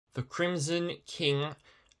The Crimson King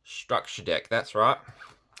structure deck, that's right.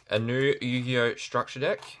 A new Yu-Gi-Oh! Structure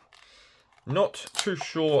deck. Not too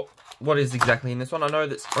sure what is exactly in this one. I know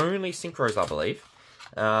that's only synchros, I believe.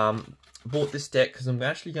 Bought this deck because I'm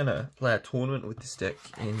actually going to play a tournament with this deck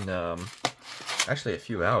in actually a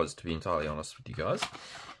few hours, to be entirely honest with you guys.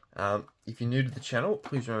 If you're new to the channel,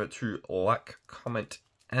 please remember to like, comment,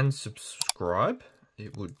 and subscribe.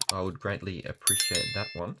 I would greatly appreciate that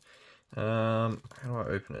one. How do I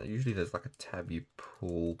open it? Usually there's like a tab you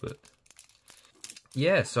pull, but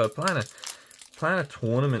yeah. So playing a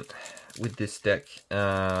tournament with this deck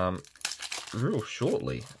real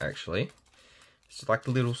shortly, actually. It's like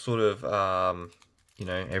the little sort of you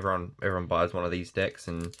know, everyone buys one of these decks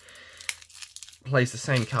and plays the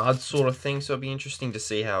same cards sort of thing. So it'll be interesting to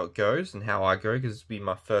see how it goes and how I go, because it'll be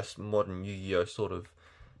my first modern Yu-Gi-Oh sort of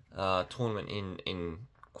tournament in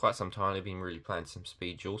quite some time. I've been really playing some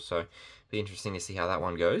speed duels, so it'll be interesting to see how that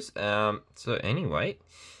one goes. So anyway,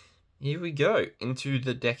 here we go into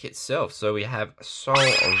the deck itself. So we have Soul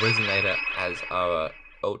Resonator as our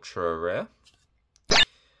ultra rare,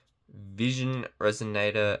 Vision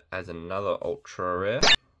Resonator as another ultra rare,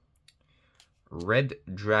 Red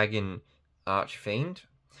Dragon Archfiend.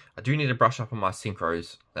 I do need to brush up on my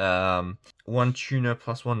synchros. One tuner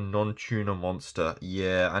plus one non-tuner monster.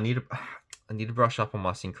 Yeah, I need to brush up on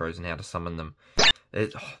my synchros and how to summon them.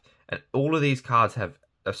 And all of these cards have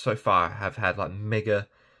so far have had like mega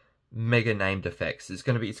named effects. It's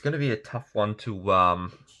gonna be a tough one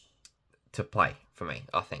to play for me.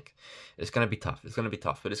 I think it's gonna be tough.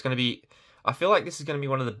 But it's gonna be. I feel like this is gonna be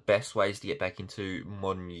one of the best ways to get back into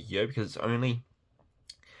modern Yu-Gi-Oh, because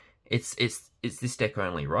it's this deck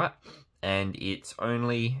only, right? And it's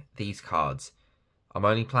only these cards. I'm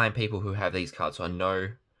only playing people who have these cards, so I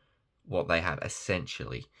know what they have,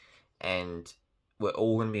 essentially. And we're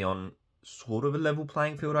all going to be on sort of a level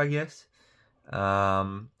playing field, I guess.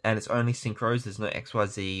 And it's only synchros. There's no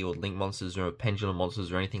XYZ or link monsters or pendulum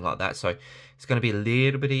monsters or anything like that. So it's going to be a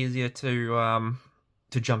little bit easier to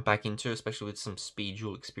jump back into, especially with some speed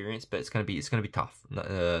duel experience. But it's going to be tough.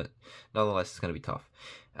 Nonetheless, it's going to be tough.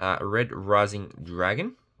 Red Rising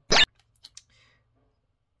Dragon,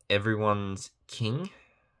 Everyone's King,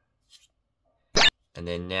 and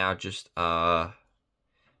then now just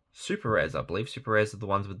super rares, I believe. Super rares are the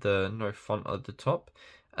ones with the no font at the top.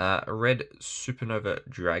 Red Supernova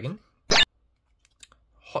Dragon,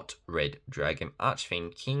 Hot Red Dragon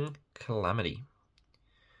Archfiend King Calamity.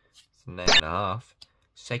 It's a name and a half.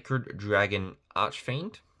 Sacred Dragon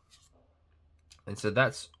Archfiend. And so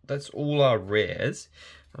that's all our rares.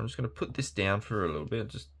 I'm just going to put this down for a little bit. I'm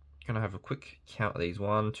just going to have a quick count of these.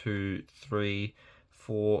 1, 2, 3,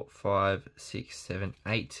 4, 5, 6, 7,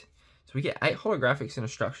 8. So we get 8 holographics in a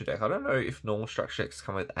structure deck. I don't know if normal structure decks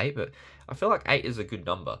come with 8, but I feel like 8 is a good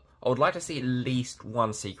number. I would like to see at least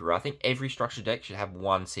one secret rare. I think every structure deck should have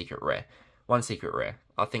one secret rare. One secret rare.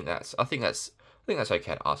 I think that's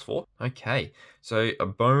okay to ask for. Okay, so a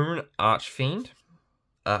Bone Archfiend.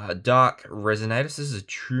 Dark Resonator. This is a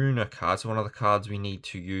tuner card, so one of the cards we need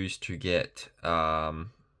to use to get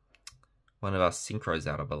one of our synchros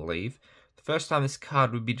out, I believe. The first time this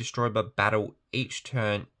card would be destroyed by battle, each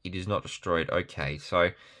turn it is not destroyed. Okay,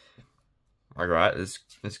 so alright, it's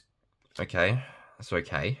okay. That's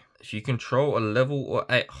okay. If you control a level or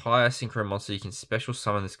 8 higher synchro monster, you can special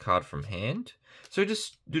summon this card from hand. So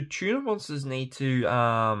do tuner monsters need to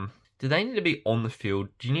do they need to be on the field?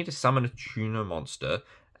 Do you need to summon a tuner monster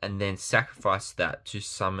and then sacrifice that to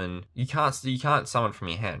summon? You can't summon from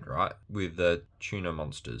your hand, right? With the tuner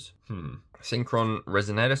monsters. Synchron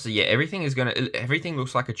Resonator. So yeah, everything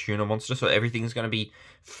looks like a tuner monster, so everything's gonna be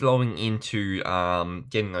flowing into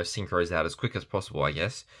getting those synchros out as quick as possible, I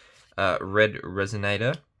guess. Red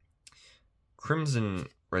Resonator. Crimson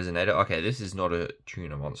Resonator. Okay, this is not a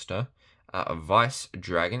tuner monster. Vice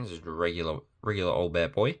Dragon. This is a regular old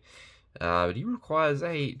bad boy. But he requires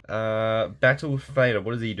a Battle Fader.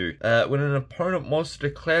 What does he do? When an opponent monster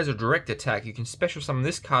declares a direct attack, you can special summon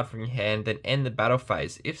this card from your hand, then end the battle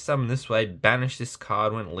phase. If summoned this way, banish this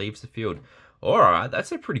card when it leaves the field. Alright,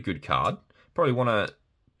 that's a pretty good card. Probably want to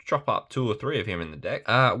chop up 2 or 3 of him in the deck.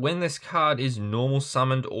 When this card is normal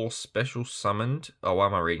summoned or special summoned... Oh, why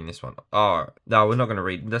am I reading this one? Oh, no, we're not going to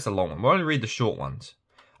read... That's a long one. We'll only read the short ones.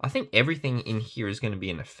 I think everything in here is going to be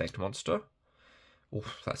an effect monster.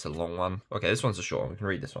 Oof, that's a long one. Okay, this one's a short one. We can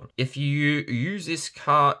read this one. If you use this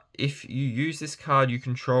card you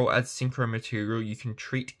control as synchro material, you can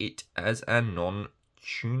treat it as a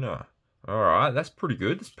non-tuner. Alright, that's pretty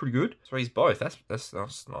good. So he's both. That's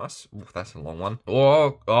nice. Oof, that's a long one.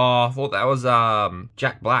 Oh, I thought that was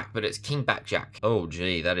Jack Black, but it's King Back Jack. Oh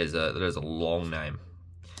gee, that is a long name.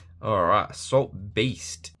 Alright, Assault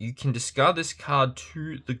Beast. You can discard this card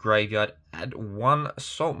to the graveyard, add 1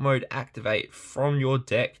 Assault Mode Activate from your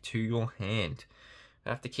deck to your hand. I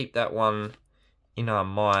have to keep that one in our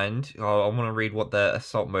mind. I want to read what the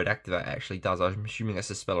Assault Mode Activate actually does. I'm assuming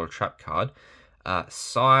it's a spell or a trap card.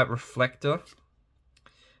 Psy Reflector,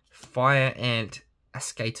 Fire Ant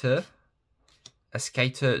Ascator,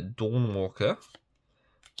 Ascator Dawnwalker,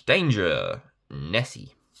 Danger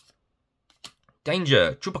Nessie,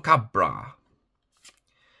 Danger Chupacabra,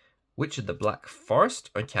 Witch of the Black Forest.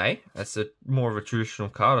 Okay, that's more of a traditional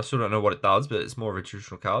card. I still don't know what it does, but it's more of a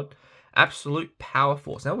traditional card. Absolute Power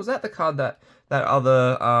Force. Now, was that the card that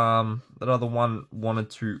other one wanted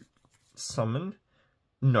to summon?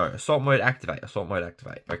 No, Assault Mode Activate. Assault Mode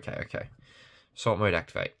Activate. Okay. Assault Mode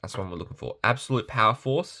Activate. That's what we're looking for. Absolute Power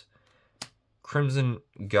Force, Crimson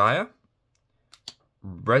Gaia,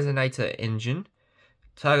 Resonator Engine.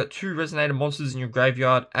 Target 2 Resonator monsters in your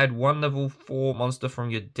graveyard. Add 1 level 4 monster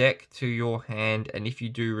from your deck to your hand, and if you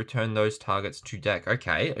do, return those targets to deck.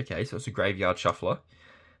 Okay, so it's a graveyard shuffler.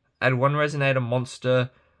 Add 1 Resonator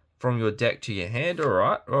monster from your deck to your hand.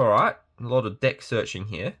 Alright. A lot of deck searching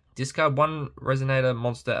here. Discard 1 Resonator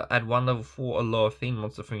monster. Add 1 level 4 or lower fiend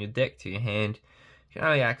monster from your deck to your hand. You can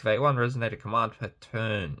only activate 1 Resonator command per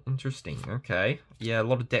turn. Interesting. Okay. Yeah, a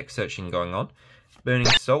lot of deck searching going on. Burning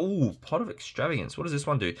Soul. Ooh, Pot of Extravagance. What does this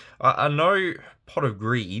one do? I know Pot of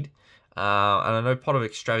Greed, and I know Pot of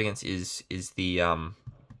Extravagance is the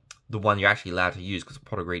one you're actually allowed to use because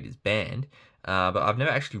Pot of Greed is banned. But I've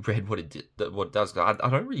never actually read what it does. I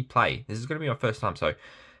don't really play. This is going to be my first time. So,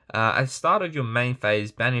 at the start of your main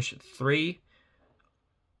phase, banish 3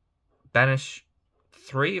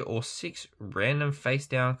 or 6 random face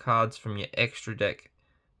down cards from your extra deck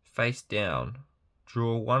face down.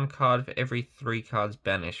 Draw 1 card for every 3 cards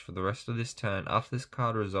banished for the rest of this turn. After this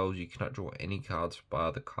card resolves, you cannot draw any cards by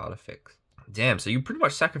other card effects. Damn, so you're pretty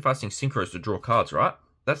much sacrificing synchros to draw cards, right?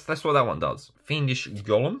 That's what that one does. Fiendish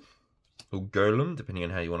Golem, or Golem, depending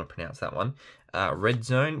on how you want to pronounce that one. Red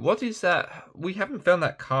Zone. What is that? We haven't found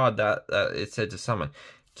that card that it said to summon.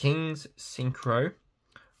 King's Synchro,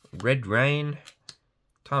 Red Rain,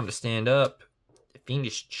 Time to Stand Up,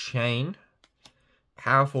 Fiendish Chain,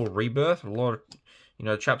 Powerful Rebirth. A lot of,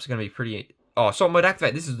 traps are going to be pretty... Oh, Assault Mode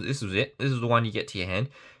Activate. This is it. This is the one you get to your hand.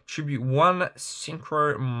 Tribute 1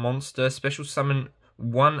 Synchro monster. Special summon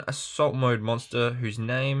 1 Assault Mode monster whose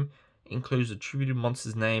name includes a tributed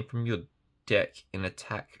monster's name from your deck in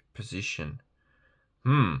attack position.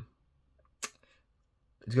 It's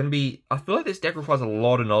going to be... I feel like this deck requires a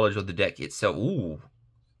lot of knowledge of the deck itself. Ooh.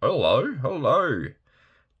 Hello.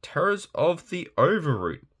 Terrors of the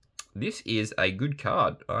Overroot. This is a good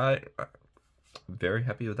card. I'm very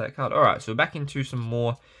happy with that card. Alright, so back into some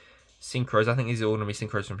more synchros. I think these are all going to be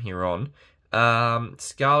synchros from here on.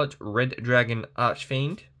 Scarlet Red Dragon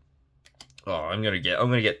Archfiend. Oh, I'm gonna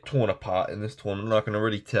get torn apart in this tournament. I can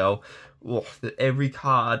already tell. That every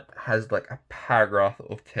card has like a paragraph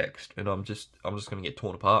of text, and I'm just gonna get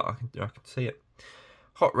torn apart. I can see it.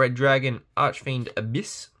 Hot Red Dragon Archfiend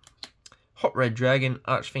Abyss. Hot Red Dragon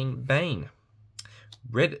Archfiend Bane.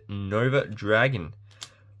 Red Nova Dragon.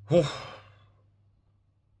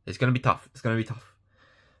 It's gonna be tough.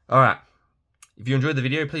 Alright. If you enjoyed the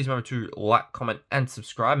video, please remember to like, comment, and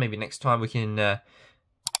subscribe. Maybe next time we can get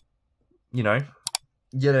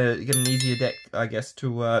an easier deck, I guess,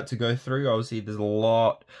 to go through. Obviously, there's a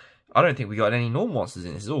lot. I don't think we got any normal monsters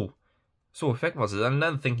in this. It's all effect monsters. And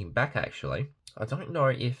then thinking back, actually, I don't know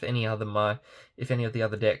if any of the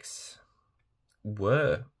other decks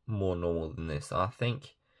were more normal than this. I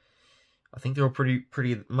think they're all pretty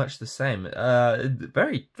much the same.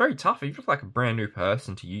 Very, very tough. If you're like a brand new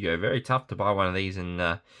person to YuGiOh, very tough to buy one of these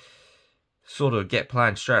and sort of get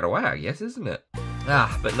playing straight away, I guess, isn't it?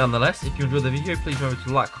 But nonetheless, if you enjoyed the video, please remember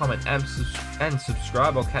to like, comment, and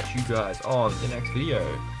subscribe. I'll catch you guys on the next video.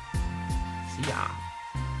 See ya.